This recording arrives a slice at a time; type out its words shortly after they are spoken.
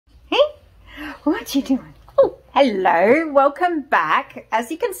What you doing? Oh, hello. Welcome back.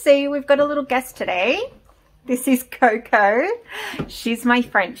 As you can see, we've got a little guest today. This is Coco. She's my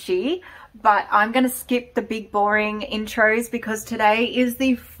Frenchie, but I'm going to skip the big boring intros because today is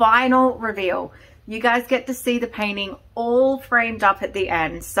the final reveal. You guys get to see the painting all framed up at the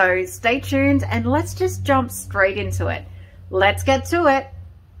end. So stay tuned and let's just jump straight into it. Let's get to it.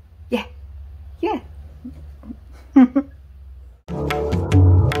 Yeah. Yeah.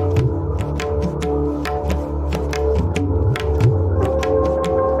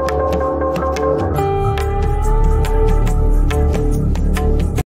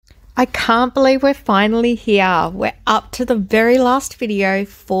 I can't believe we're finally here. We're up to the very last video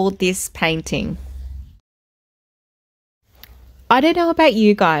for this painting. I don't know about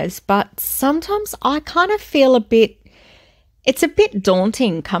you guys, but sometimes I kind of feel it's a bit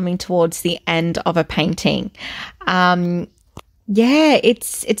daunting coming towards the end of a painting. Yeah,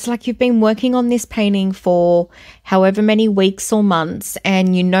 it's like you've been working on this painting for however many weeks or months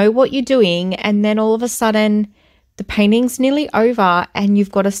and you know what you're doing, and then all of a sudden the painting's nearly over and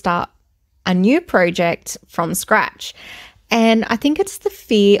you've got to start a new project from scratch. And I think it's the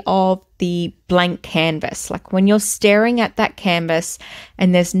fear of the blank canvas. Like when you're staring at that canvas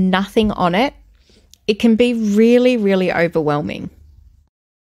and there's nothing on it, it can be really, really overwhelming.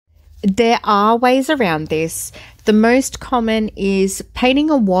 There are ways around this. The most common is painting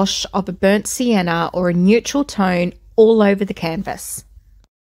a wash of a burnt sienna or a neutral tone all over the canvas.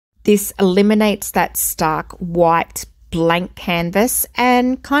 This eliminates that stark white blank canvas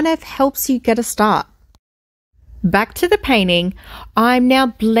and kind of helps you get a start. Back to the painting, I'm now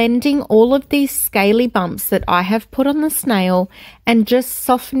blending all of these scaly bumps that I have put on the snail and just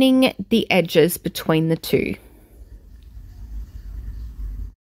softening the edges between the two.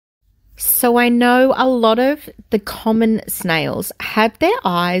 So I know a lot of the common snails have their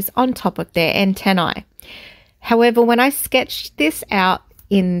eyes on top of their antennae. However, when I sketched this out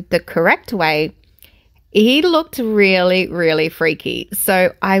in the correct way, he looked really, really freaky.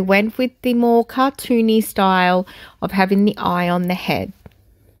 So I went with the more cartoony style of having the eye on the head.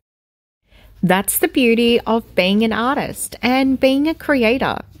 That's the beauty of being an artist and being a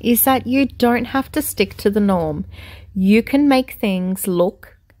creator, is that you don't have to stick to the norm. You can make things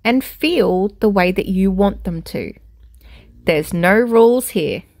look and feel the way that you want them to. There's no rules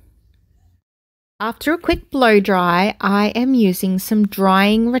here. After a quick blow dry, I am using some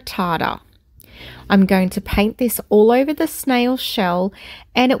drying retarder. I'm going to paint this all over the snail shell,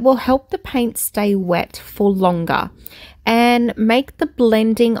 and it will help the paint stay wet for longer and make the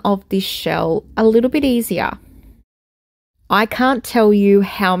blending of this shell a little bit easier. I can't tell you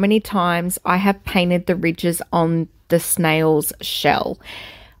how many times I have painted the ridges on the snail's shell.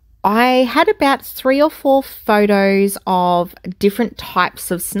 I had about 3 or 4 photos of different types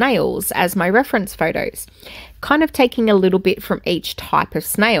of snails as my reference photos, kind of taking a little bit from each type of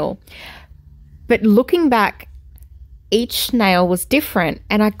snail. But looking back, each snail was different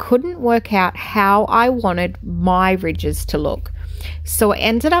and I couldn't work out how I wanted my ridges to look. So I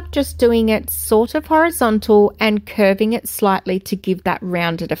ended up just doing it sort of horizontal and curving it slightly to give that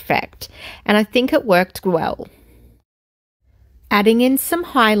rounded effect. And I think it worked well. Adding in some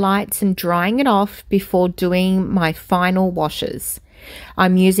highlights and drying it off before doing my final washes.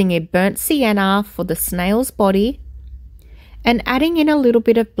 I'm using a burnt sienna for the snail's body and adding in a little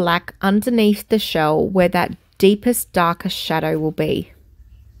bit of black underneath the shell where that deepest, darkest shadow will be.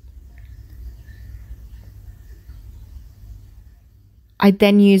 I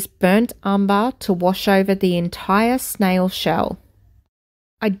then use burnt umber to wash over the entire snail shell.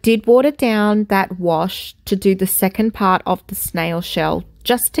 I did water down that wash to do the second part of the snail shell,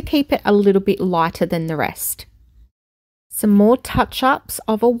 just to keep it a little bit lighter than the rest. Some more touch-ups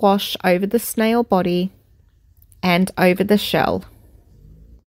of a wash over the snail body and over the shell.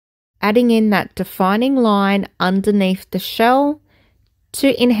 Adding in that defining line underneath the shell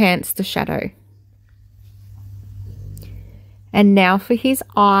to enhance the shadow. And now for his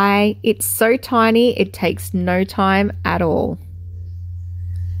eye. It's so tiny, it takes no time at all.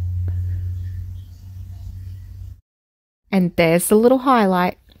 And there's the little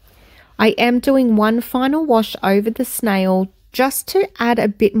highlight. I am doing one final wash over the snail just to add a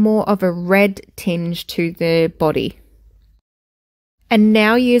bit more of a red tinge to the body. And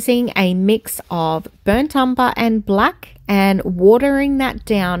now using a mix of burnt umber and black and watering that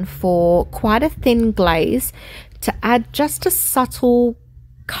down for quite a thin glaze to add just a subtle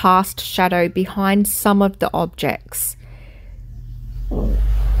cast shadow behind some of the objects.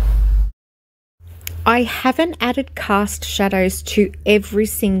 I haven't added cast shadows to every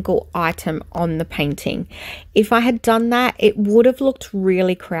single item on the painting. If I had done that, it would have looked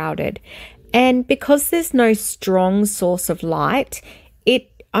really crowded. And because there's no strong source of light,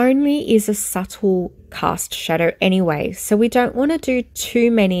 it only is a subtle cast shadow anyway, so we don't want to do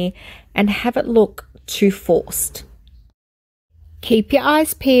too many and have it look too forced. Keep your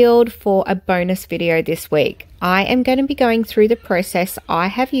eyes peeled for a bonus video this week. I am going to be going through the process I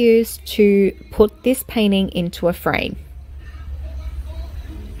have used to put this painting into a frame.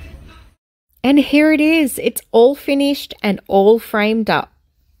 And here it is. It's all finished and all framed up.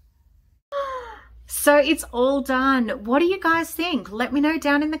 So it's all done. What do you guys think? Let me know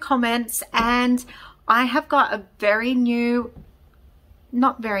down in the comments. And I have got a very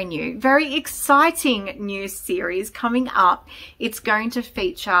exciting new series coming up. It's going to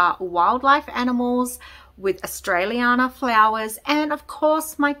feature wildlife animals with Australiana flowers, and of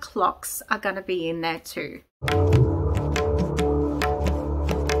course my clocks are going to be in there too.